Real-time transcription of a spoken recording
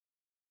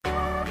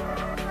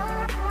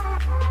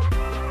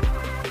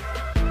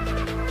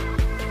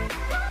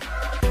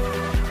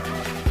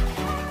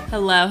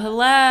Hello,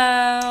 hello.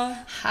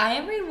 Hi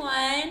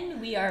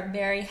everyone. We are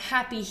very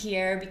happy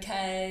here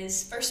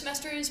because first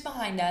semester is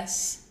behind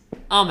us.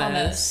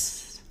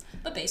 Almost.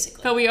 But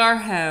basically. But we are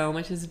home,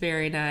 which is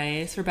very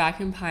nice. We're back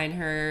in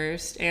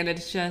Pinehurst, and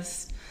it's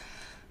just,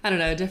 I don't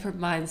know, a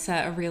different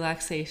mindset of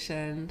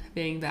relaxation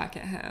being back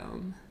at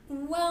home.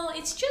 Well,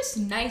 it's just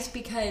nice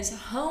because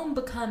home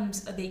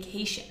becomes a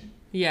vacation.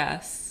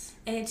 Yes.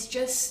 And it's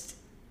just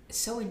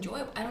so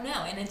enjoyable. I don't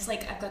know. And it's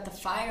like I've got the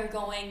fire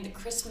going, the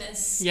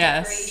Christmas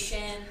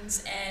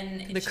decorations,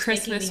 and it's the just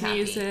Christmas making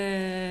me happy.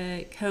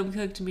 music, home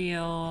cooked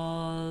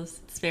meals.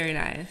 It's very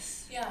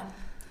nice. Yeah.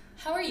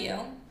 How are you?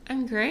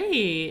 I'm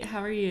great. How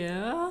are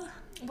you?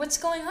 What's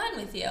going on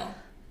with you?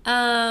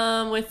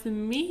 With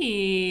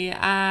me,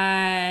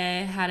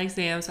 I had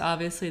exams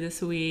obviously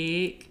this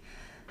week,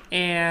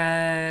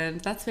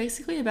 and that's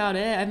basically about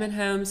it. I've been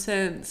home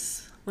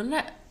since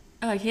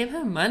I came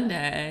home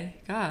Monday.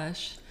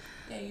 Gosh.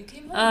 Yeah, you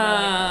came home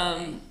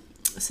really early.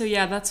 So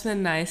yeah, that's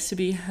been nice to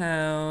be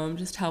home,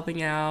 just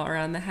helping out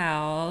around the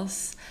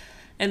house.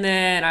 And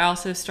then I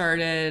also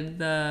started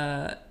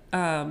the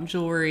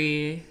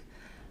jewelry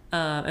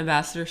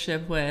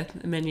ambassadorship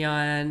with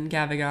Mignon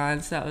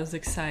Gavigan, so that was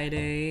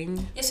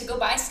exciting. Yeah, so go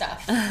buy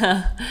stuff.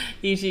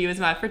 EG was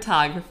my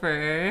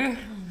photographer,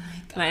 Oh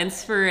my god. my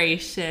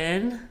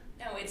inspiration.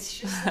 No, it's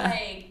just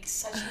like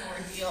such an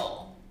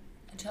ordeal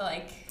until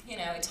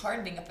it's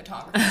hard being a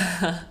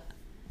photographer.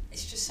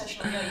 It's just such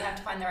an ordeal. You have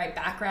to find the right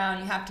background.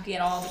 You have to get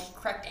all the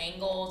correct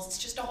angles. It's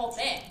just a whole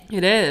thing.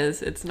 It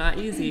is. It's not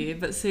easy.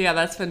 But so yeah,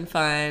 that's been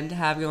fun to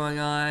have going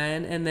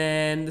on. And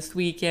then this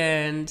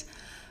weekend,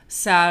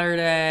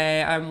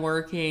 Saturday, I'm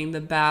working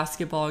the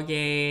basketball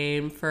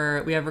game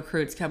we have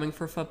recruits coming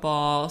for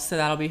football, so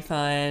that'll be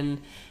fun.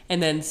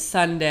 And then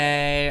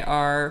Sunday,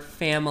 our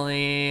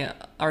family,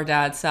 our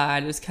dad's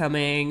side, is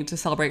coming to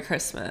celebrate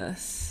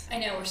Christmas. I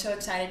know, we're so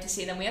excited to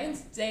see them. I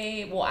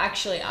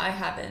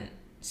haven't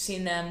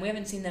seen them. We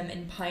haven't seen them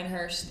in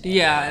Pinehurst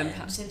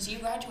since you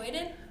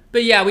graduated.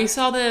 But yeah, we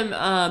saw them,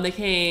 they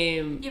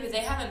came Yeah, but they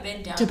haven't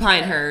been down to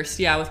Pinehurst,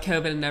 with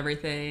COVID and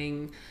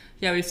everything.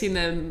 Yeah, we've seen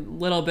them a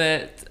little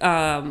bit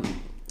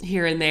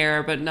here and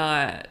there, but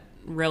not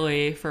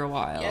really for a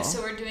while. Yeah,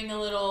 so we're doing a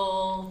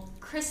little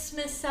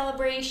Christmas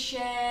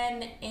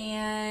celebration,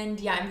 and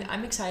yeah,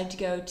 I'm excited to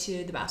go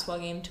to the basketball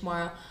game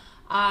tomorrow.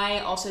 I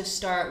also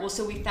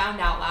so we found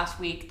out last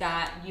week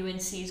that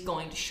UNC is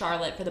going to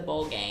Charlotte for the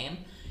bowl game,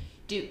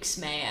 Duke's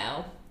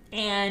Mayo,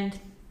 and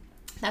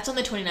that's on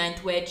the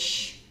 29th,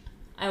 which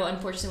I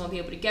unfortunately won't be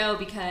able to go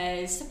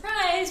because,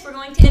 surprise, we're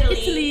going to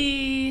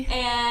Italy.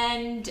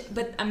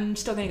 But I'm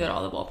still going to go to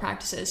all the bowl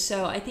practices.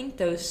 So I think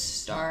those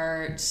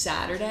start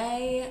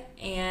Saturday.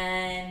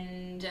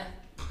 And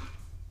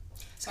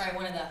sorry,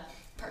 one of the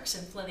perks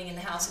of living in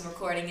the house and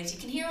recording is you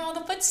can hear all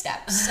the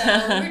footsteps. So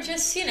we're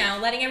just,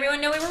 letting everyone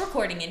know we were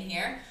recording in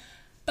here.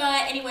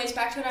 But anyways,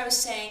 back to what I was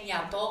saying.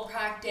 Yeah, bowl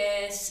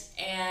practice.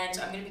 And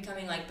so I'm going to be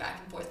coming back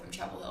and forth from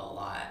Chapel Hill a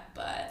lot,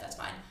 but that's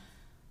fine.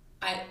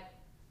 I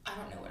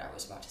don't know what I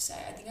was about to say.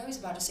 I think I was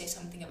about to say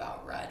something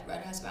about Rudd.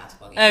 Rudd has a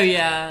basketball game. Oh,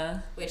 yeah.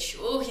 Which,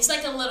 he's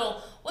like a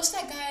little... What's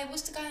that guy?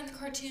 What's the guy in the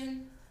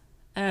cartoon?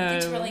 Oh. He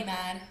gets really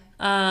mad.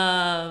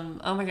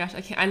 Oh my gosh,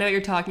 I know what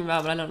you're talking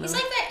about, but I don't know. He's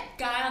like that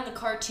guy on the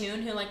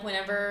cartoon who,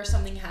 whenever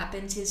something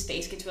happens, his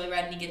face gets really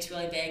red and he gets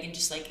really big and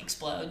just,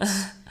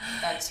 explodes.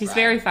 That's He's Rudd.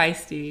 very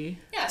feisty.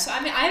 Yeah, so I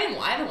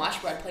haven't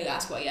watched Rudd play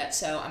basketball yet,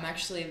 so I'm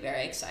actually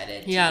very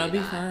excited to it'll do be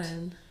that.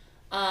 fun.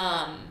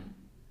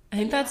 I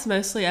think that's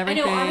mostly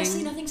everything. I know,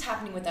 honestly, nothing's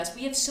happening with us.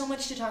 We have so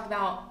much to talk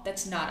about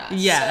that's not us.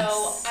 Yes.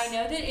 So I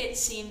know that it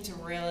seems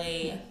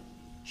really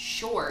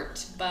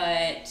short,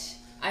 but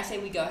I say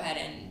we go ahead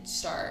and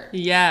start.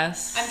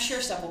 Yes. I'm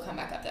sure stuff will come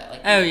back up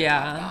that yeah.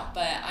 talk about,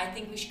 but I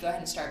think we should go ahead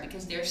and start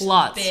because there's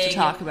lots to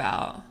talk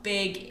about.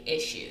 Big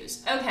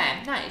issues.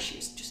 Okay, not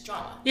issues, just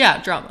drama.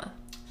 Yeah, drama.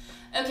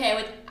 Okay,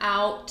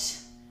 without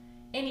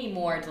any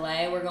more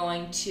delay, we're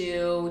going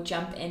to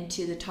jump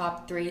into the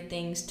top 3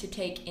 things to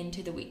take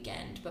into the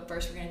weekend. But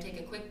first, we're going to take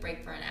a quick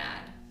break for an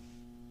ad.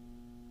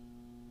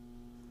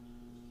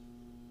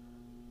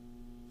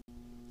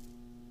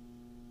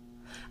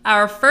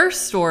 Our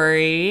first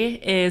story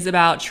is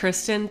about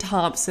Tristan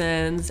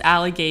Thompson's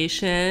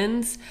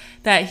allegations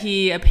that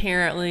he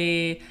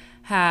apparently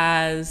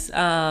has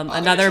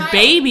another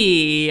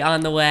baby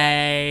on the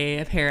way,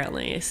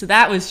 apparently. So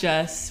that was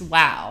just,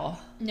 wow.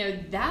 No,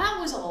 that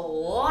was a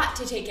lot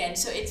to take in.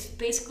 So it's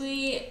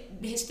basically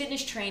his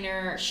fitness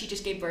trainer. She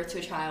just gave birth to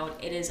a child.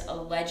 It is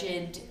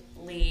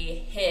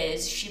allegedly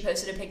his. She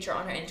posted a picture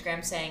on her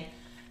Instagram saying,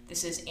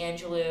 this is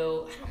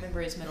Angelou, I don't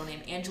remember his middle name,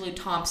 Angelou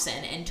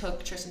Thompson, and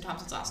took Tristan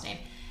Thompson's last name.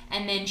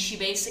 And then she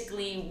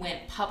basically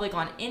went public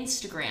on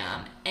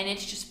Instagram, and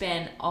it's just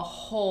been a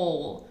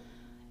whole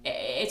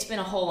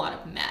lot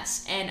of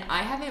mess. And I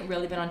haven't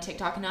really been on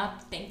TikTok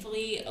enough.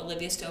 Thankfully,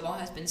 Olivia Stovall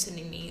has been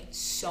sending me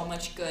so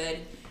much good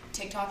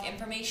TikTok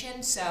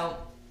information. So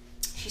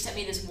she sent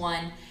me this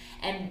one,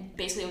 and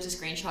basically it was a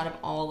screenshot of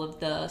all of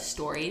the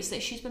stories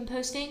that she's been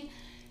posting.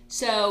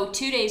 So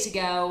 2 days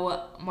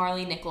ago,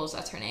 Marley Nichols,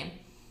 that's her name,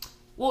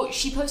 Well,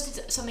 she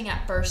posted something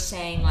at first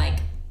saying, like,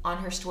 on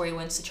her story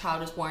once the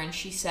child was born,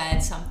 she said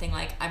something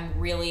like, I'm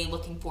really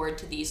looking forward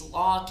to these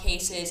law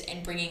cases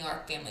and bringing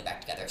our family back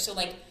together. So,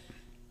 like,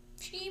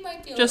 she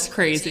might be a just little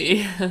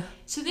crazy.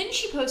 So then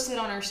she posted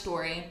on her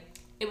story,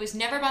 it was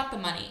never about the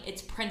money.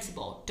 It's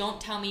principle. Don't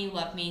tell me you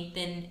love me,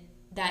 then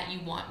that you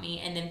want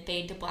me, and then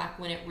fade to black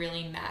when it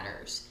really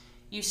matters.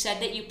 You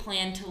said that you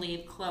planned to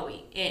leave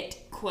Chloe.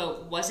 It,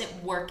 quote,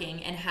 wasn't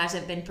working and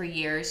hasn't been for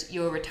years.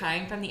 You were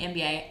retiring from the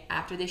NBA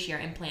after this year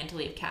and plan to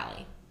leave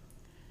Callie.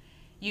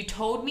 You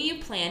told me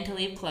you planned to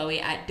leave Chloe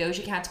at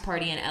Doja Cat's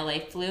party in LA,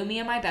 flew me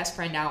and my best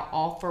friend out,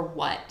 all for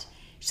what?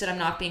 She said, I'm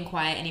not being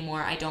quiet anymore.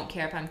 I don't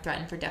care if I'm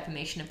threatened for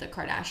defamation of the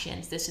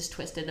Kardashians. This is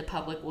twisted. The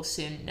public will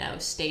soon know.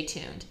 Stay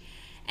tuned.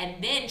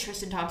 And then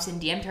Tristan Thompson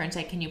DM'd her and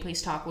said, can you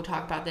please talk? We'll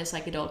talk about this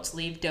like adults.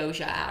 Leave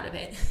Doja out of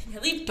it.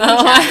 Leave Doja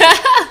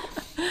out of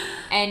it.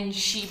 And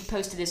she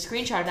posted a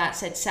screenshot of that,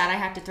 said, sad I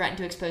have to threaten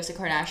to expose the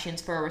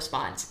Kardashians for a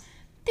response.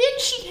 Then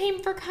she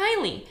came for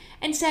Kylie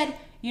and said,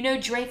 you know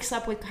Drake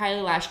slept with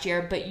Kylie last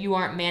year, but you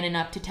aren't man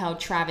enough to tell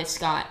Travis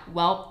Scott.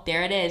 Well,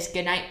 there it is.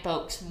 Good night,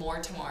 folks.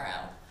 More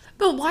tomorrow.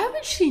 But why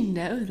would she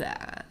know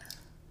that?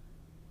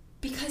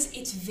 Because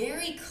it's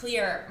very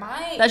clear.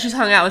 That she's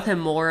hung out with him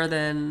more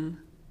than...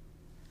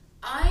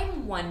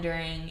 I'm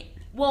wondering...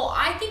 Well,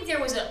 I think there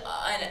was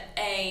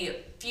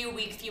a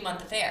few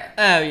month affair.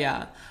 Oh,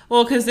 yeah.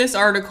 Well, because this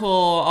article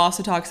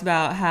also talks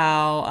about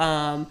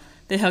how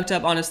they hooked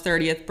up on his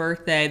 30th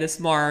birthday this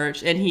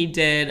March, and he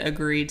did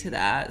agree to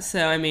that.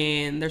 So, I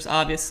mean, there's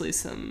obviously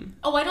some...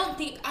 Oh, I don't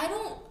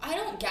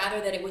gather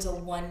that it was a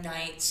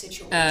one-night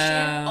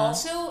situation.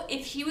 Also,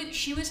 if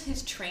she was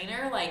his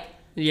trainer, like...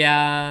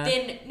 Yeah.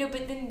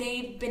 But then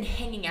they've been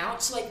hanging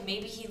out, so, like,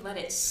 maybe he let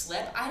it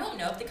slip. I don't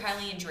know if the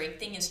Kylie and Drake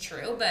thing is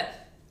true, but...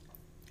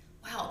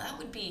 Wow, that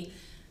would be...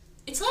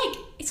 It's like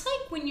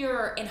when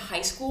you're in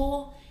high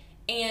school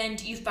and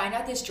you find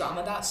out this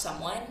drama about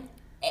someone.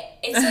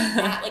 It's like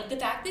that. Like, the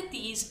fact that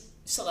these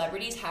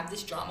celebrities have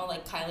this drama,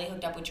 like Kylie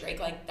hooked up with Drake,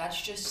 like,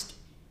 that's just...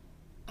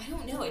 I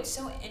don't know. It's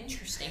so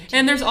interesting to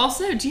And me. there's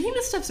also... Do you think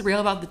this stuff's real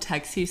about the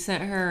text he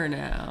sent her or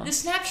no? The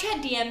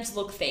Snapchat DMs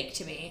look fake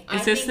to me.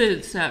 Is this the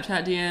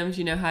Snapchat DMs?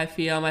 You know how I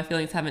feel. My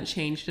feelings haven't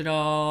changed at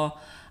all.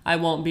 I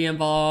won't be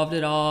involved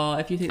at all.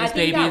 If you think this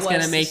baby is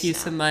going to make you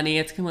some money,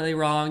 it's completely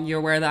wrong. You're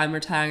aware that I'm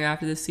retiring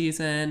after this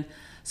season.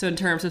 So in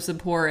terms of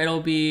support, it'll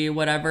be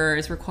whatever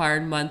is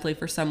required monthly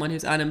for someone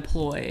who's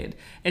unemployed.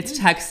 It's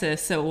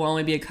Texas, so it will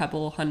only be a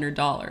couple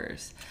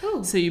 $100s.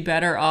 Ooh. So you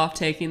better off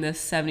taking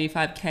this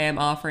 $75K I'm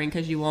offering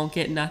because you won't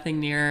get nothing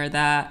near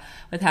that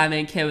with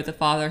having a kid with a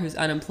father who's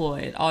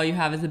unemployed. All you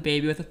have is a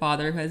baby with a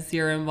father who has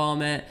zero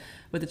involvement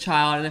with a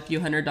child and a few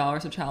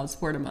 $100s of child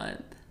support a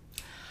month.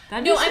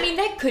 No, I mean,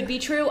 that could be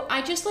true.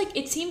 I just, like,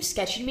 it seems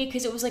sketchy to me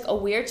because it was, like, a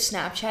weird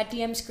Snapchat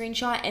DM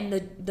screenshot and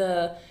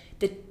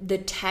the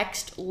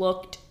text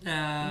looked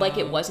like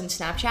it wasn't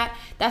Snapchat.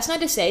 That's not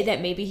to say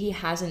that maybe he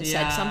hasn't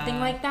said something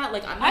like that.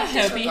 Like, I'm not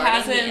hope he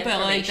hasn't,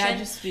 but, like, that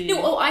just be...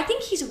 No, I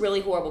think he's a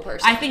really horrible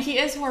person. I think he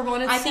is horrible,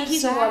 and I think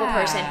he's a horrible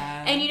person.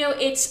 And, you know,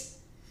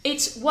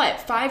 it's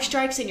what, 5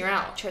 strikes and you're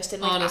out,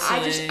 Tristan. Like,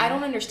 honestly. I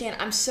don't understand.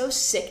 I'm so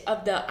sick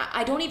of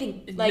I don't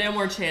even, like... No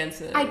more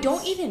chances. I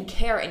don't even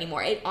care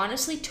anymore. It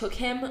honestly took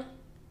him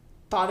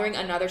fathering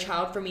another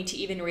child for me to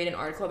even read an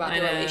article about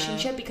the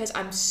relationship because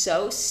I'm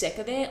so sick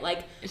of it.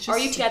 Like, are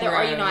you together? Gross.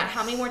 Are you not?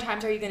 How many more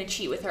times are you going to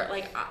cheat with her?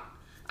 Like,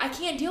 I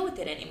can't deal with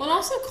it anymore. Well,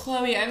 also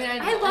Chloe. I mean,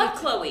 I love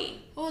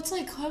Chloe. Well, it's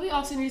like Chloe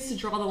also needs to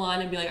draw the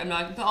line and be like, I'm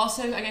not... But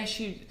also, I guess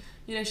she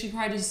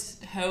probably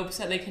just hopes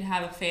that they can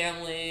have a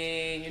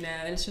family, you know,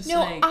 and it's just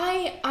like... No,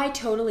 I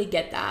totally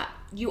get that.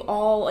 You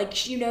all,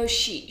 like, you know,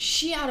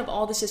 she out of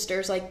all the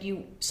sisters, like,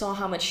 you saw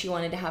how much she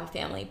wanted to have a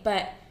family,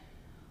 but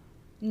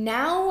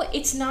now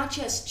it's not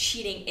just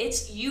cheating,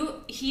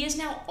 he has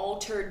now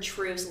altered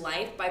True's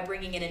life by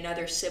bringing in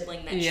another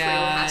sibling that True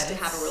has to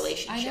have a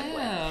relationship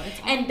with.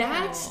 It's and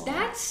awful.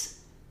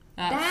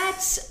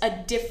 that's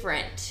a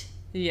different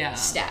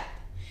step.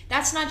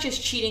 That's not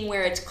just cheating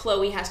where it's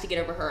Chloe has to get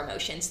over her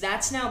emotions.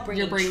 That's now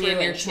bringing True in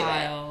your into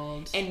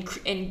child it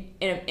and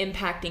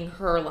impacting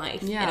her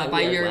life. Yeah, in a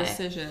by weird your way.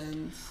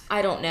 decisions.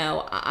 I don't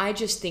know. I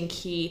just think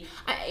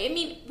I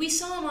mean, we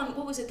saw him on,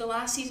 what was it, the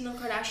last season of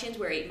Kardashians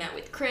where he met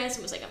with Kris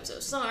and was like, I'm so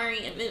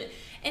sorry.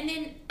 And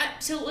then,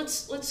 so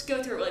let's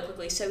go through it really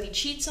quickly. So he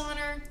cheats on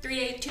her 2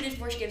 days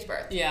before she gives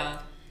birth. Yeah.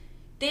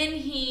 Then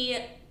he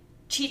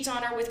cheats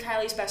on her with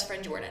Kylie's best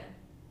friend Jordan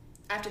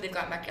after they've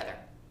gotten back together.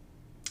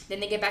 Then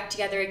they get back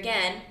together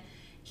again.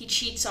 He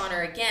cheats on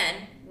her again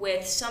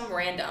with some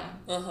random.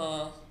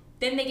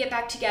 Then they get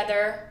back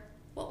together.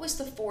 What was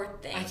the 4th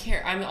thing? I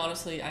can't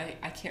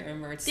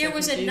remember. It's there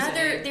was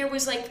another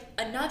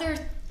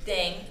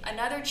thing,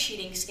 another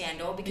cheating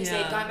scandal because they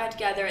had gotten back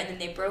together and then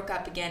they broke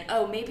up again.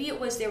 Oh, maybe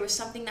there was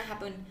something that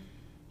happened.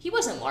 He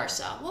wasn't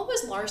Larsa. What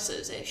was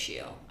Larsa's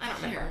issue? I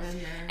don't remember.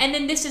 And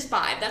then this is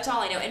 5. That's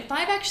all I know. And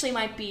 5 actually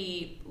might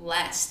be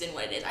less than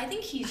what it is. I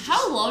think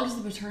How long does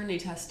the paternity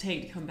test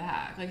take to come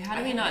back? Like, how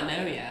do we not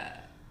know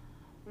yet?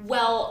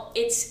 Well,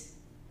 it's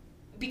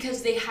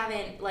because they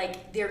haven't,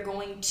 like, they're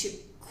going to...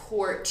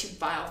 court to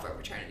file for a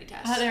paternity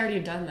test. I thought they already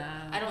done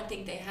that. I don't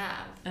think they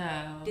have.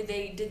 Oh. Did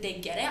they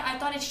get it? I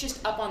thought it's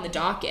just up on the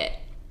docket.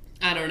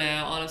 I don't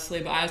know,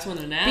 honestly, but I just want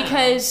to know.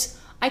 Because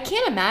I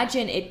can't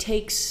imagine it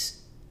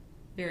takes...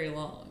 very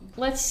long.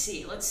 Let's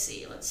see.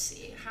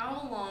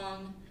 How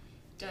long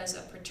does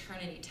a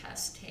paternity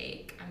test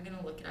take? I'm going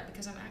to look it up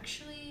because I'm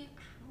actually...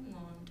 How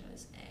long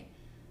does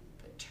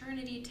a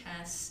paternity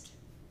test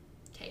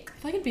take? I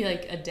feel like it'd be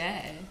like a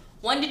day.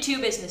 1 to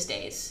 2 business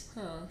days.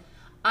 Huh.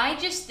 I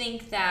just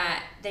think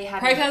that they have...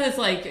 Probably because it's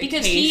like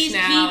because he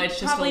it's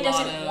just probably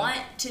doesn't want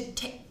to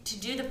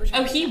do the paternity test.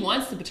 Oh, he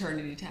wants the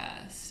paternity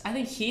test. I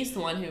think he's the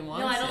one who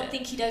wants it. No, I don't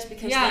think he does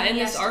because... Yeah, in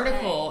this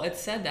article, it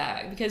said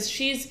that. Because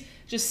she's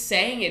just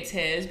saying it's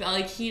his, but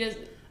like he does...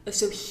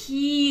 So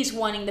he's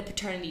wanting the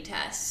paternity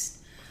test.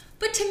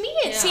 But to me,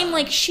 it seemed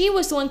like she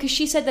was the one because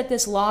she said that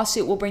this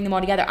lawsuit will bring them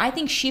all together. I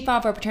think she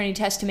filed for a paternity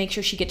test to make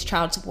sure she gets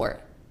child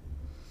support.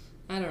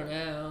 I don't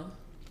know.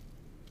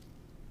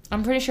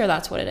 I'm pretty sure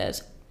that's what it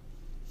is.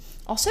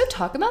 Also,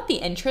 talk about the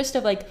interest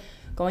of like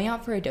going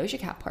out for a Doja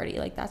Cat party.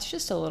 Like that's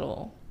just a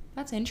little...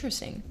 That's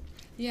interesting.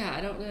 Yeah, I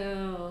don't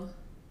know.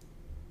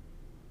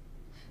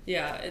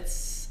 Yeah,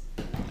 it's...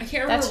 I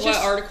can't remember what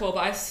article,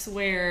 but I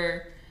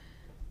swear...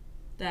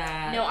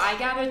 that... No, I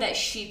gathered that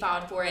she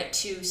filed for it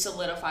to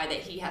solidify that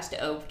he has to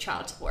owe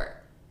child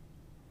support.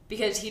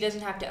 Because he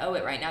doesn't have to owe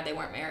it right now. They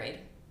weren't married.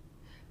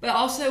 But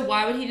also,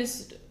 why would he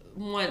just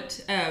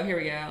want... Oh, here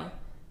we go.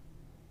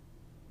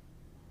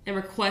 And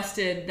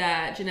requested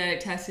that genetic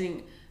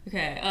testing...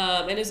 Okay,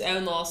 in his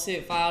own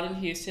lawsuit filed in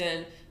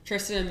Houston,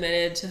 Tristan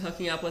admitted to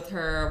hooking up with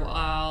her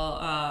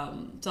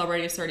while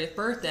celebrating his 30th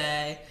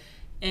birthday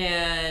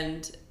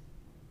and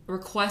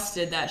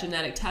requested that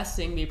genetic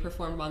testing be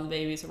performed on the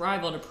baby's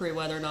arrival to prove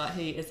whether or not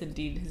he is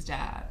indeed his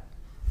dad.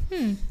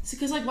 So,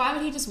 because, like, why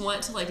would he just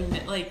want to,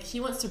 like,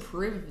 he wants to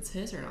prove if it's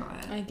his or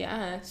not? I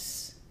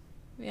guess.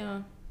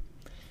 Yeah.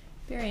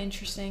 Very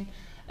interesting.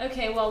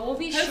 Okay, well, we'll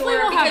be hopefully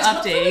sure. We'll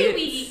have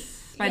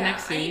updates by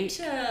next week. I need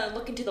to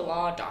look into the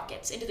law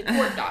dockets, into the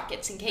court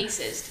dockets and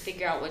cases to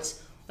figure out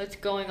what's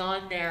going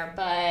on there,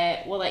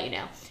 but we'll let you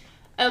know.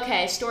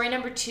 Okay, story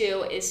number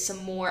 2 is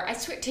some more. I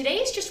swear, today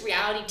is just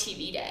reality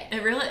TV day.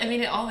 It really, I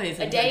mean, it always is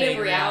a day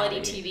of reality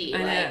TV.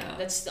 I like, know.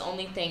 That's the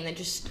only thing that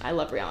just, I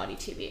love reality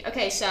TV.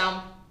 Okay,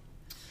 so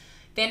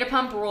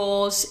Vanderpump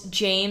Rules,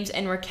 James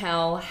and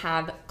Raquel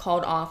have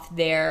called off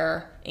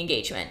their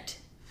engagement.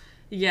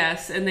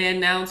 Yes, and they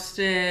announced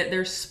it.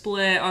 They're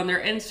split on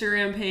their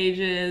Instagram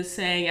pages,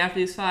 saying after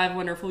these 5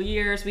 wonderful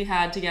years we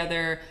had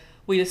together,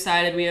 we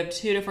decided we have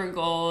 2 different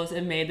goals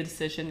and made the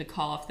decision to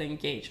call off the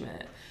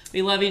engagement.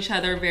 We love each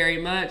other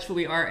very much, but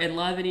we aren't in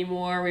love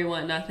anymore. We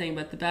want nothing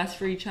but the best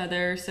for each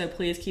other, so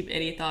please keep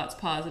any thoughts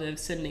positive,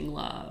 sending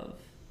love.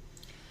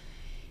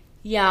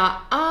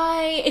 Yeah,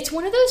 it's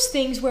one of those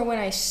things where when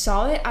I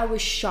saw it, I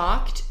was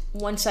shocked.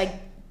 Once I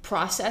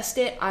processed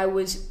it, I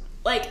was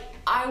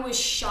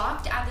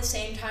shocked at the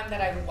same time that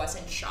I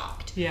wasn't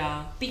shocked.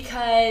 Yeah.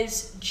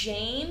 Because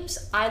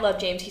James, I love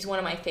James. He's one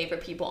of my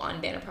favorite people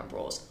on Vanderpump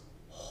Rules.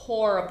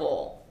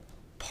 Horrible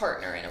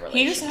partner in a relationship.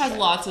 He just has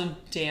lots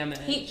of damage.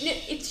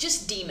 It's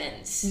just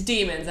demons.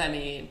 Demons, I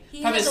mean.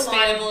 He from has his a lot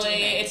of family.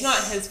 demons. It's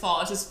not his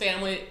fault. It's his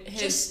family.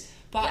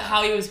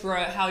 How he was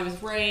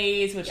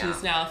raised, which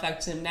has now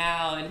affected him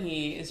now, and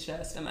he is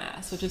just a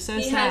mess, which is so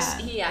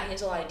sad. He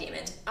has a lot of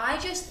demons.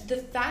 The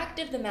fact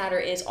of the matter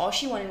is, all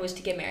she wanted was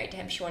to get married to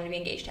him. She wanted to be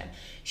engaged to him.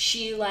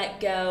 She let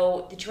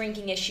go the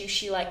drinking issue.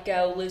 She let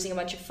go losing a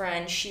bunch of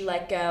friends. She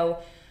let go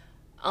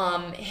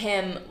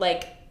him,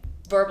 like,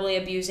 verbally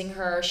abusing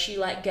her. She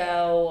let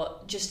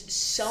go just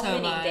so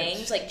many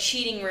things, like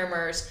cheating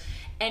rumors.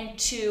 And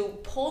to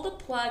pull the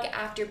plug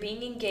after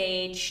being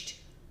engaged,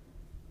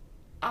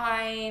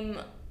 I'm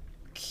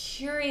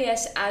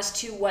curious as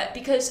to what,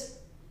 because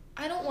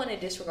I don't want to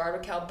disregard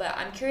Raquel, but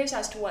I'm curious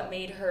as to what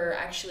made her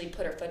actually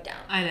put her foot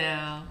down. I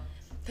know.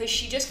 Because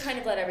she just kind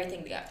of let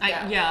everything go.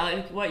 Yeah,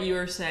 like what you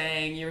were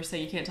saying you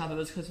can't tell if it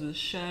was because of the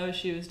show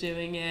she was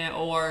doing it,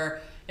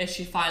 or if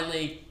she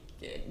finally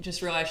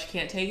just realized she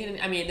can't take it.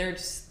 I mean,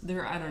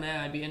 I don't know,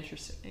 it'd be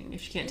interesting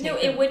if she can't take it. No,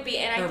 it would be,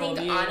 and I think,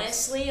 abuse.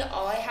 honestly,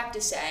 all I have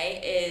to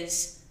say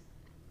is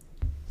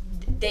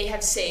they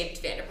have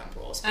saved Vanderpump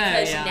Rules,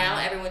 because now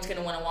everyone's going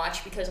to want to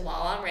watch, because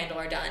Lala and Randall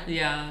are done.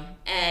 Yeah.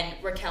 And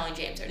Raquel and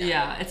James are done.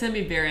 Yeah, it's going to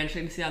be very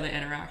interesting to see how they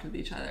interact with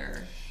each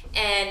other.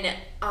 And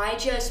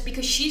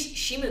because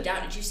she moved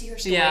out. Did you see her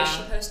story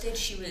she posted?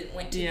 She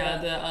went to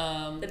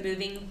the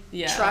moving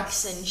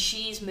trucks, and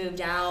she's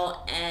moved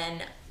out.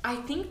 And I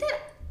think that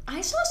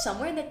I saw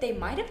somewhere that they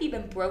might have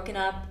even broken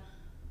up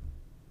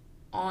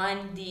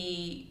on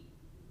the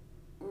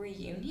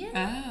reunion.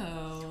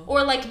 Oh.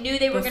 Or like knew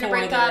they were going to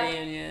break up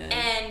reunion.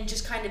 And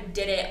just kind of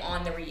did it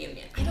on the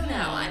reunion. I don't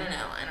know.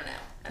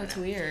 That's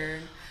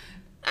weird.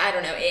 I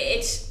don't know.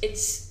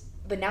 It's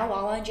but now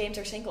Lala and James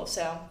are single,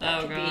 so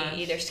that could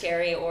be either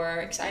scary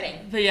or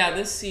exciting. But yeah,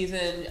 this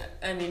season,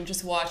 I mean,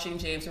 just watching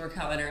James and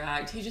Raquel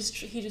interact, he just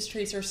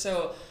treats her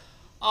so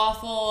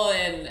awful,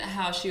 and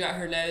how she got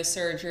her nose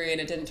surgery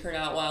and it didn't turn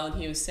out well, and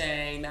he was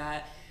saying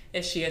that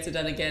if she gets it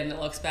done again and it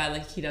looks bad,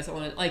 like he doesn't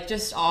want to, like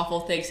just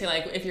awful things. Say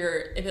like if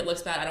it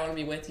looks bad, I don't want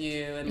to be with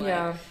you, and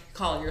like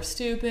calling her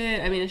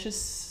stupid. I mean, it's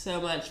just so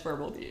much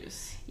verbal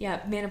abuse. Yeah,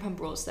 Vanderpump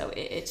Rules though,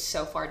 it's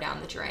so far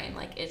down the drain.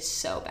 Like it's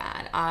so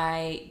bad.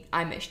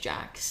 I miss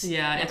Jax.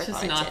 Yeah, it's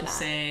just not the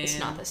same. It's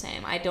not the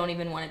same. I don't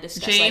even want to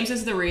discuss. James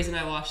is the reason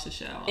I watched the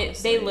show.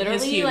 They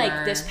literally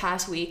like this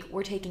past week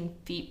were taking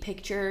feet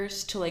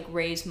pictures to like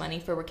raise money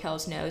for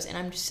Raquel's nose, and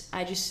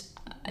I just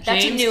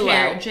that's a new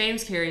low.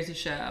 James carries the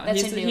show.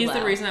 He's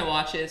the reason I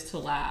watch it is to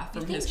laugh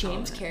from his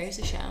James comments. carries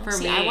the show? For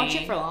me, I watch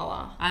it for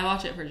Lala. I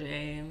watch it for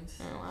James.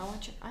 Oh, I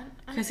watch it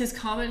because his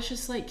comments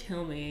just like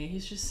kill me.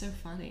 He's just so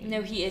funny.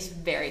 No, he is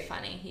very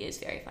funny.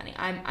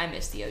 I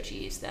miss the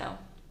OGs though.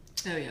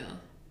 Oh yeah.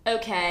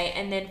 Okay,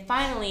 and then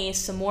finally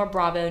some more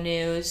Bravo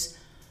news.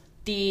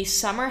 The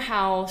Summer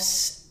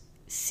House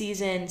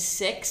season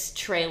 6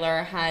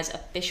 trailer has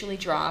officially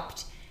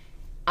dropped.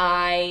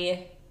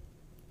 I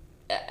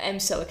am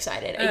so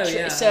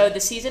excited. So the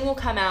season will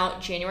come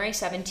out January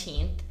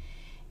 17th,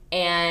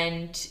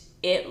 and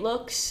it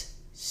looks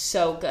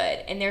so good.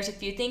 And there's a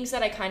few things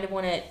that I kind of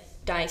want to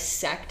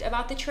dissect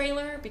about the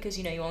trailer because,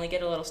 you only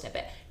get a little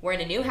snippet. We're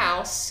in a new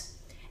house,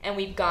 and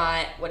we've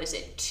got, 3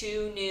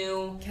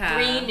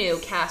 new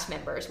cast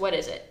members. What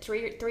is it?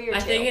 Three or two?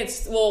 I think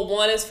it's,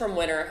 one is from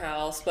Winter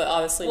House, but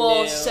obviously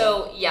new.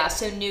 So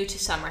new to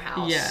Summer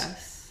House.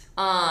 Yes.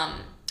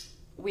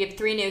 We have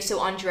 3 new. So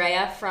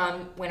Andrea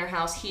from Winter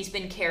House, he's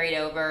been carried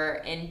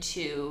over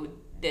into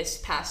this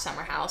past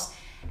Summer House.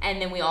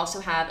 And then we also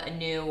have a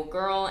new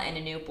girl and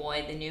a new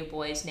boy. The new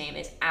boy's name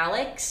is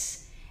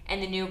Alex,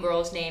 and the new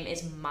girl's name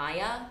is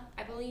Maya,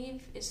 I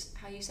believe is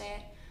how you say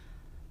it.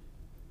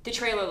 The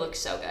trailer looks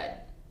so good.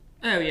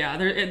 Oh, yeah.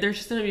 There's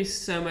just going to be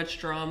so much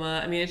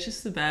drama. I mean, it's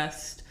just the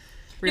best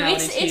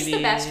reality TV. It's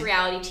the best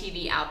reality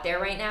TV out there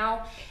right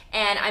now.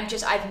 And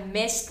I've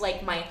missed,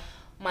 like, my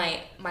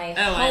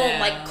home,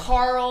 like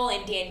Carl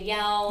and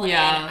Danielle, and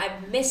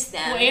I've missed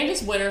them. Well, and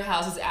just Winter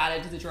House has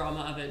added to the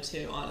drama of it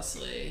too,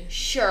 honestly.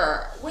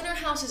 Sure. Winter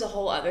House is a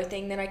whole other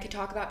thing that I could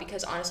talk about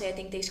because honestly I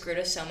think they screwed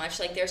us so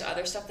much. Like there's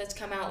other stuff that's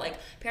come out, like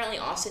apparently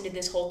Austin did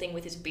this whole thing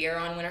with his beer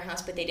on Winter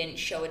House, but they didn't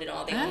show it at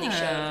all. They only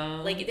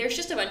showed, like, there's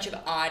just a bunch of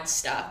odd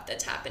stuff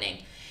that's happening.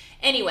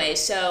 Anyway,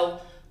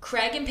 so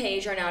Craig and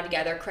Paige are now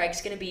together.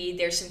 Craig's gonna be,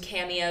 there's some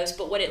cameos,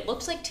 but what it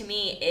looks like to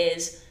me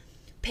is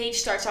Paige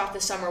starts off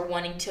the summer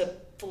wanting to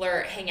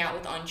hang out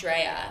with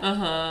Andrea.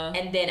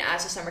 And then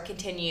as the summer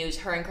continues,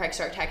 her and Craig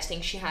start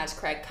texting. She has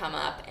Craig come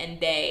up and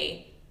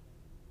they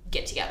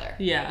get together.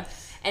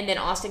 Yes. And then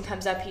Austin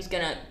comes up.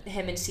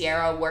 Him and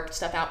Sierra work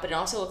stuff out, but it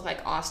also looks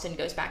like Austin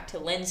goes back to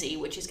Lindsay,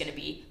 which is going to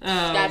be,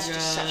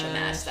 just such a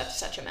mess. That's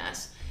such a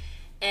mess.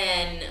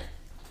 And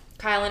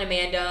Kyle and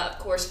Amanda, of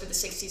course, for the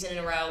 6th season in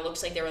a row,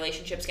 looks like their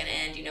relationship's going to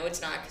end.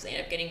 It's not because they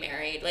end up getting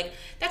married. Like,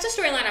 that's a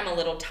storyline I'm a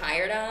little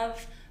tired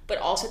of. But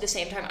also at the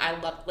same time, I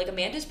love, like,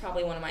 Amanda's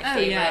probably one of my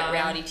favorite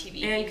reality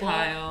TV and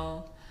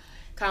people.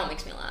 Kyle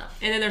makes me laugh.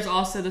 And then there's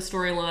also the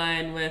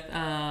storyline with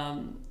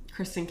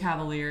Kristen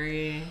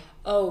Cavallari.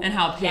 And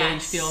how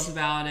Paige feels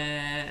about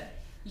it.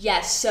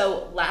 Yes,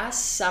 so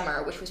last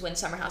summer, which was when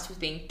Summer House was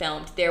being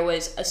filmed, there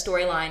was a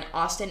storyline.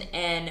 Austin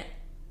and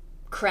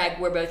Craig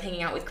were both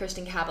hanging out with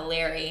Kristen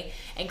Cavallari,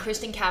 and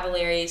Kristen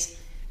Cavallari's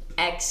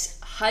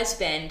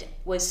ex-husband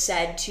was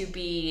said to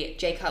be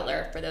Jay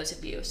Cutler, for those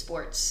of you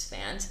sports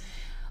fans.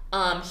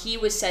 He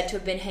was said to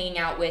have been hanging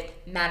out with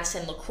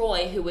Madison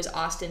LaCroix, who was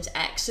Austin's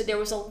ex. So there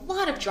was a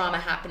lot of drama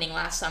happening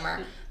last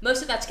summer.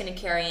 Most of that's going to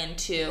carry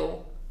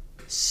into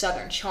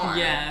Southern Charm.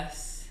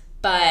 Yes.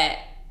 But,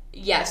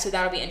 yeah, so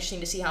that'll be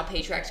interesting to see how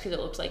Paige reacts, because it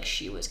looks like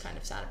she was kind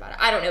of sad about it.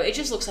 I don't know. It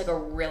just looks like a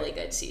really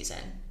good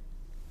season.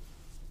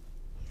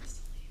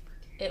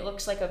 It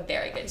looks like a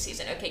very good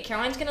season. Okay,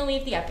 Caroline's going to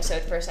leave the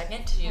episode for a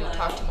second to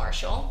talk to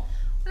Marshall.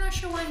 We're not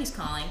sure why he's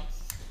calling.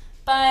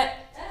 But,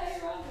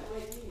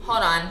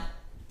 hold on.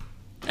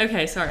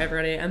 Okay, sorry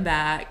everybody, I'm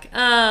back.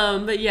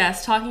 But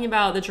yes, talking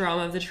about the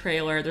drama of the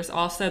trailer, there's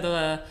also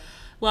the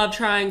love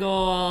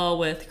triangle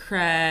with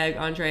Craig,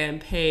 Andrea,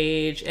 and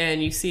Paige,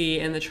 and you see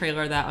in the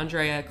trailer that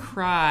Andrea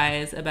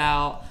cries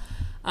about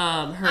her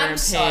and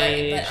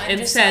Paige,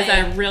 and says,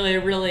 I really,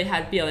 really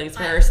had feelings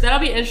for her. So that'll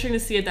be interesting to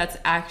see if that's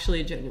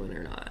actually genuine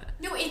or not.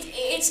 No,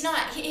 it's not.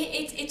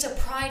 It's a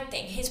pride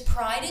thing. His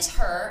pride is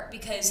her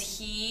because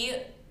he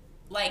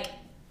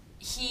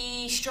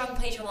strung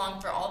Paige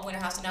along for all of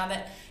Winter House, and now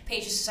that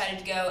Paige has decided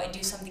to go and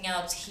do something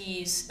else,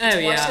 it's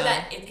more so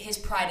that his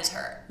pride is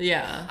hurt.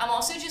 Yeah. I'm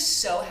also just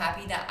so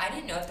happy that I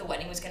didn't know if the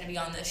wedding was going to be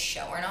on this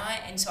show or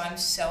not, and so I'm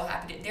so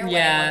happy their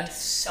wedding looked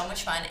so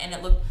much fun, and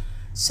it looked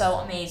so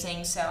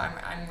amazing, so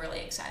I'm really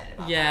excited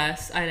about that.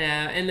 Yes, I know.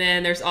 And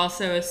then there's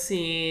also a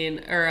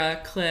scene, or a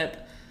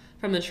clip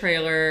from the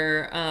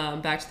trailer,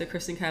 back to the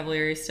Kristen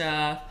Cavallari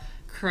stuff.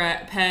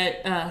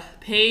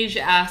 Paige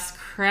asks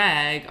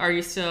Craig, are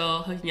you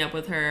still hooking up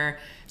with her?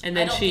 And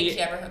then I don't think he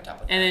ever hooked up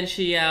with her. And then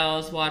she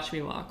yells, watch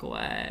me walk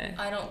away.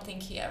 I don't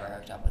think he ever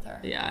hooked up with her.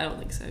 Yeah, I don't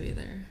think so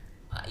either.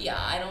 Yeah,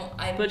 I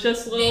don't. But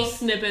just little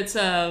snippets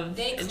of.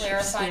 They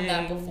clarified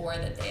that before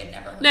that they had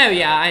never heard. No,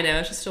 yeah, I know.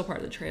 It's just still part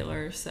of the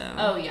trailer, so.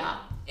 Oh yeah,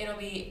 it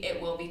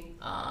will be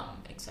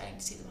exciting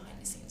to see the behind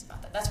the scenes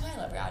about that. That's why I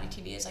love reality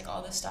TV. Is like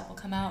all this stuff will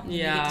come out and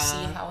you get to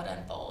see how it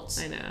unfolds.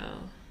 I know.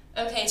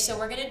 Okay, so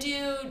we're gonna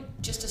do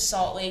just a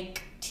Salt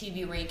Lake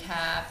TV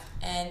recap,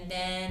 and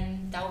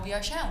then that will be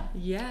our show.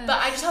 Yes. But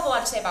I just have a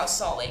lot to say about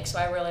Salt Lake, so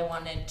I really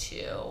wanted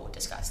to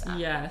discuss that.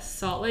 Yes,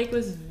 Salt Lake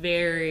was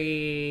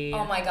very.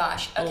 Oh my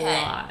gosh. Okay.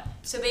 A lot.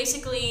 So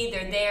basically,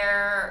 they're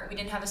there. We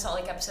didn't have a Salt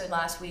Lake episode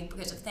last week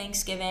because of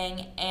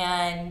Thanksgiving,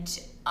 and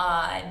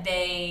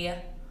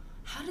they.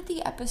 How did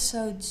the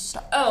episode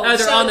start? Oh,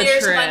 they're on the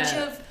there's trip. A bunch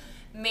of.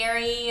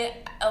 Mary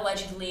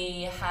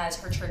allegedly has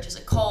her church as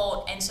a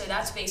cult, and so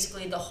that's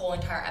basically the whole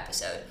entire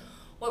episode.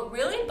 What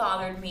really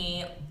bothered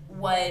me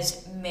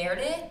was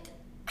Meredith,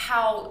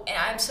 and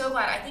I'm so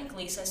glad, I think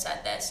Lisa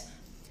said this.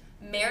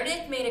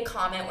 Meredith made a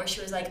comment where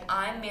she was like,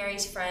 I'm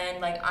Mary's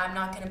friend, like, I'm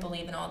not going to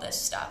believe in all this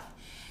stuff.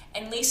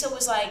 And Lisa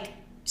was like,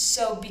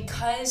 so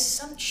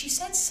because, she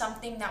said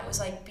something that was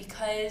like,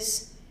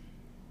 because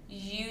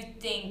you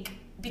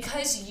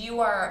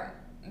are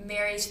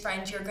Mary's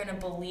friend, you're gonna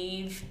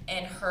believe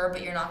in her,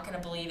 but you're not gonna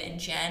believe in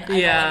Jen. She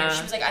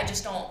was like, I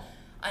just don't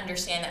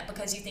understand that,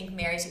 because you think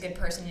Mary's a good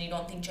person and you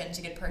don't think Jen's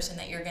a good person,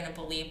 that you're gonna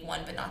believe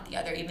one but not the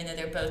other, even though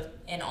they're both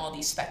in all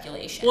these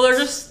speculations. Well, they're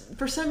just,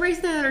 for some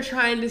reason, they're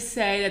trying to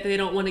say that they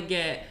don't want to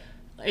get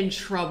in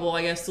trouble,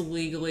 I guess,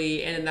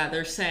 legally, and that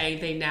they're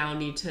saying they now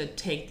need to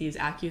take these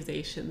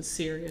accusations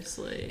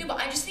seriously. No, but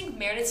I just think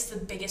Meredith's the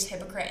biggest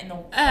hypocrite in the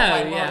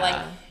wide world.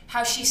 Like,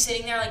 how she's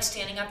sitting there, like,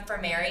 standing up for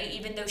Mary,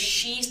 even though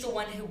she's the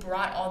one who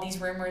brought all these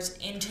rumors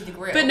into the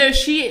group. But no,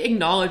 she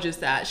acknowledges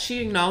that. She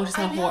acknowledges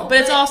how horrible. But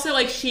it's also,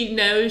 like, she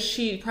knows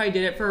she probably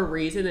did it for a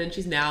reason, and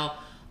she's now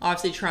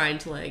obviously trying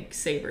to, like,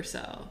 save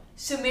herself.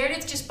 So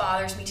Meredith just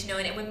bothers me to no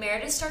end. And when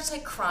Meredith starts,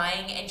 like,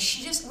 crying, and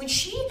when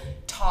she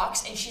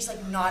talks and she's,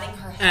 like, nodding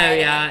her head. Oh,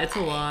 yeah, it's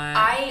a lot.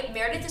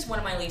 Meredith is one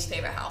of my least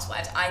favorite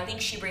housewives. I think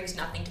she brings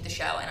nothing to the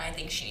show, and I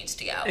think she needs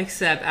to go.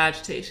 Except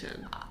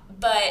agitation.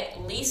 But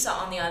Lisa,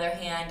 on the other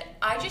hand,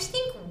 I just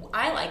think,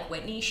 I like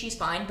Whitney, she's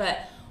fine, but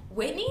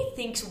Whitney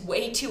thinks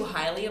way too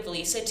highly of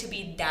Lisa to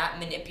be that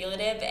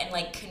manipulative and,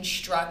 like,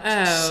 construct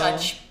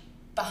such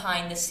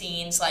behind the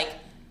scenes, like,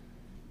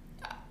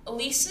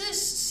 Lisa's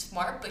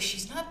smart, but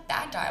she's not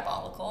that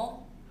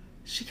diabolical.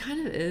 She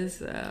kind of is,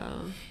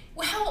 though.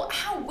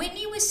 How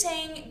Whitney was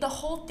saying the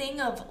whole thing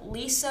of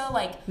Lisa,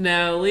 like...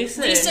 No,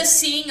 Lisa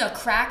seeing a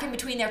crack in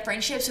between their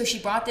friendship, so she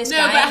brought this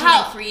guy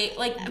in to create...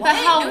 Like,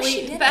 what?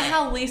 She didn't. But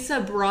how Lisa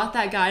brought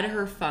that guy to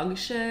her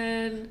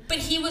function... But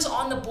he was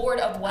on the board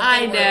of what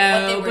they were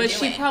doing. But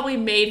she probably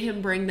made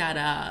him bring that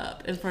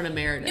up in front of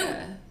Meredith.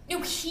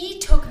 No, he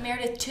took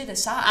Meredith to the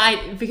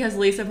side. Because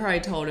Lisa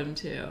probably told him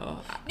to.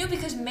 No,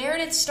 because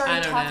Meredith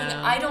started talking.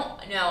 I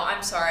don't know.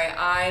 I'm sorry.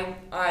 I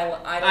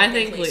don't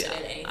think Lisa did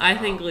anything wrong. I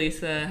think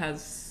Lisa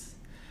has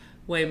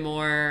way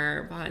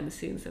more behind the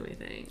scenes than we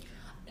think.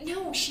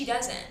 No, she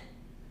doesn't.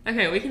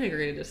 Okay, we can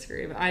agree to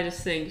disagree, but I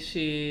just think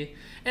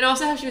and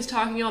also how she was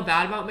talking all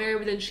bad about Mary,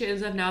 but then she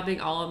ends up now being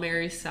all on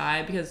Mary's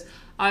side because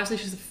obviously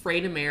she's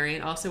afraid of Mary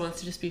and also wants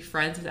to just be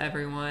friends with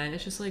everyone.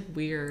 It's just, like,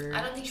 weird.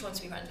 I don't think she wants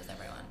to be friends with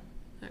everyone.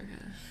 Okay.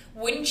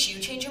 Wouldn't you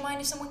change your mind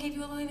if someone gave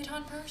you a Louis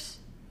Vuitton purse?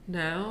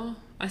 No.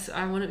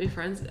 I wouldn't be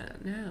friends with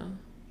that. No.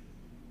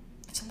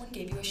 If someone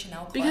gave you a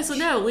Chanel clutch? Because,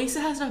 no, Lisa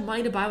has enough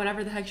money to buy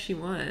whatever the heck she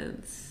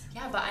wants.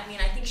 Yeah, but, I mean,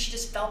 I think she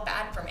just felt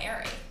bad for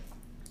Mary.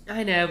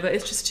 I know, but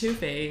it's just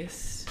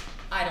two-faced.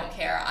 I don't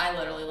care. I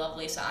literally love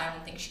Lisa. I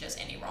don't think she does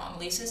any wrong.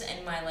 Lisa's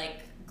in my, like,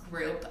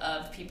 group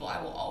of people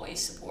I will always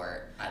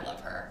support. I love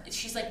her.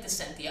 She's like the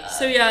Cynthia.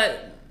 So yeah,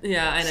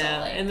 I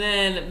know. And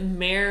then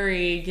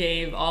Mary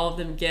gave all of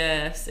them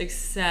gifts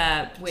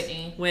except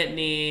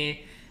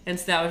Whitney. And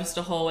so that was just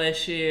a whole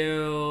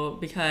issue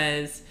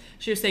because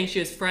she was saying she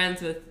was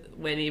friends with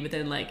Whitney, but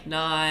then, like,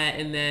 not.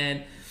 And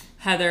then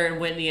Heather and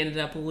Whitney ended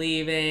up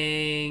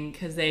leaving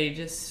because they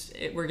just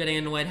were getting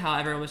annoyed how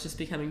everyone was just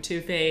becoming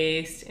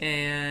two-faced.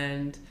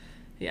 And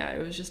yeah, it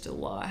was just a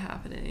lot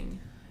happening.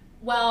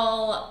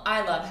 Well,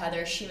 I love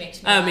Heather. She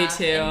makes me laugh. Oh, me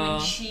too. And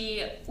when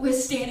she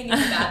was standing in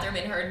the bathroom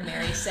and heard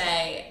Mary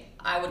say,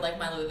 I would like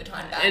my Louis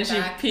Vuitton bag and she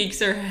back. peeks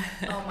her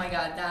head. Oh my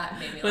god, that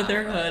made me laugh. With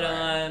her hood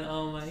on.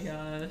 Oh my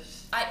gosh.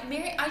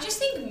 I just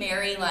think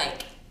Mary,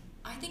 like,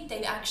 I think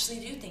they actually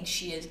do think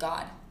she is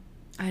God.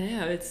 I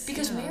know,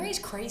 because Mary's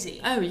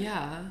crazy. Oh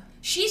yeah.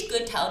 She's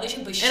good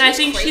television, but she's crazy. And I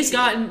think crazy. she's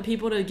gotten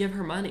people to give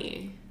her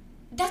money.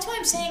 That's why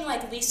I'm saying,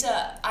 like,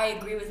 Lisa, I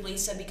agree with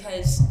Lisa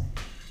because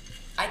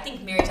I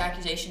think Mary's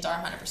accusations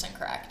are 100%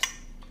 correct.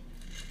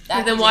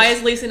 But then why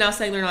is Lisa now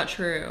saying they're not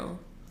true?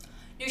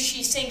 No,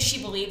 she's saying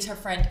she believes her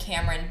friend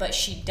Cameron, but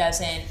she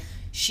doesn't.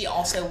 She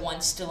also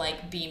wants to,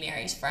 like, be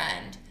Mary's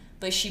friend,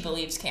 but she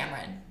believes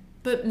Cameron.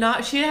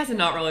 But she has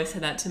not really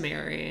said that to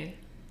Mary.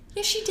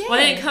 Yeah, she did. Well,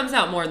 I think it comes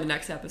out more in the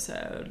next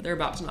episode. They're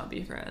about to not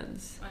be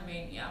friends. I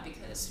mean, yeah,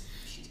 because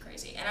she's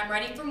crazy. And I'm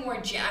ready for more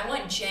Jen. I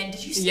want Jen.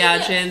 Did you see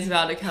Jen's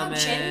about to come in.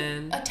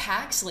 Jen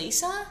attacks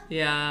Lisa?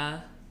 Yeah.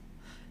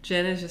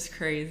 Jen is just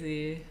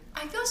crazy.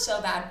 I feel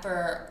so bad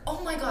for.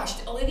 Oh my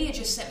gosh, Olivia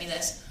just sent me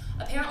this.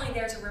 Apparently,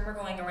 there's a rumor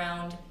going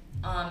around.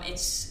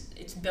 It's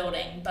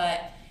building,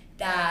 but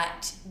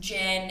that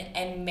Jen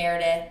and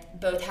Meredith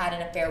both had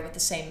an affair with the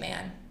same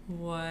man.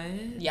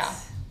 What? Yeah,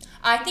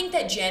 I think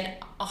that Jen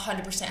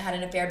 100% had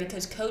an affair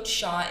because Coach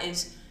Shaw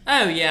is.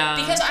 Oh yeah.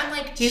 Because I'm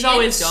like, he's Jen's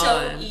always so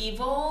gone.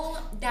 evil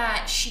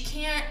that she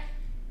can't.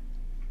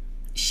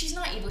 She's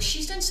not evil.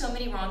 She's done so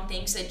many wrong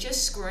things that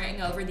just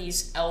screwing over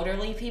these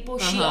elderly people.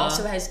 She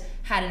also has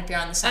had an affair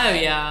on the side. Oh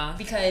yeah.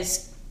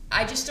 Because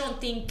I just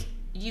don't think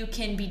you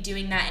can be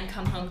doing that and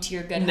come home to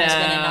your good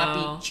husband and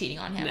not be cheating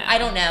on him. No. I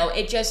don't know.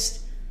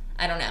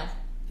 I don't know.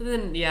 But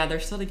then yeah, they're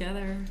still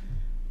together.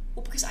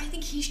 Well, because I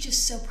think he's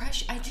just so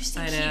precious. I just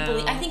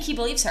think I think he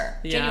believes her.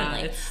 Yeah,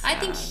 genuinely. it's I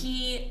think sad.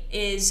 he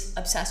is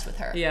obsessed with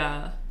her.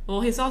 Yeah.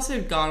 Well, he's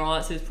also gone a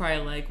lot, so he's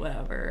probably like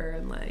whatever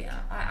and like. Yeah,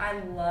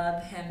 I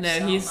love him. No,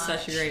 so he's much.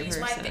 such a great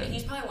person.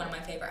 He's probably one of my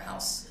favorite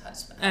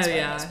husbands. Oh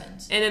yeah.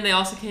 And then they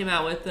also came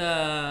out with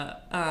the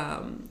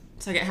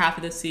second half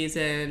of the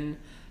season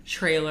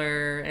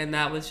trailer, and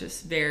that was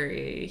just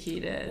very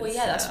heated. Well,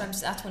 yeah, so.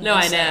 that's when. No,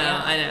 I know,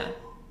 yeah. I know.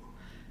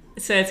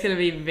 So it's gonna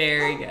be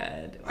very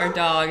good. Our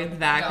dog in the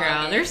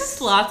background. There's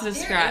just lots of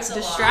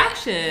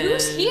distractions.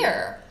 Who's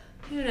here?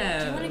 Who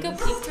knows? Do you want to go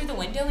peek through the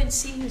window and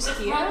see who's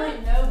here? Probably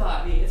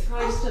nobody. It's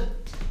probably just a.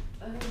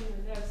 I don't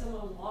even know,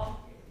 someone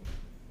walking.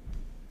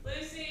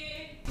 Lucy.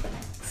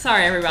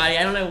 Sorry, everybody.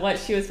 I don't know what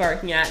she was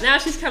barking at. Now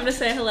she's come to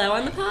say hello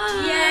on the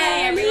pod.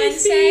 Yay! Everyone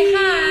Lucy. say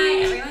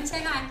hi. Everyone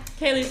say hi.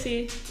 Hey,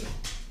 Lucy.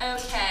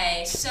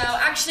 Okay, so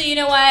actually, you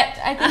know what?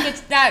 I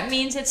think that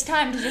means it's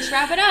time to just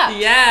wrap it up.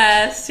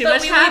 Yes, too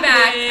much we happening. will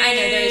be back. I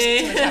know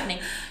there's too much happening.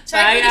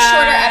 Sorry Bye, for the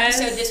shorter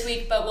guys. episode this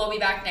week, but we'll be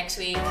back next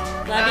week.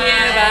 Love you.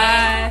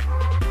 Bye.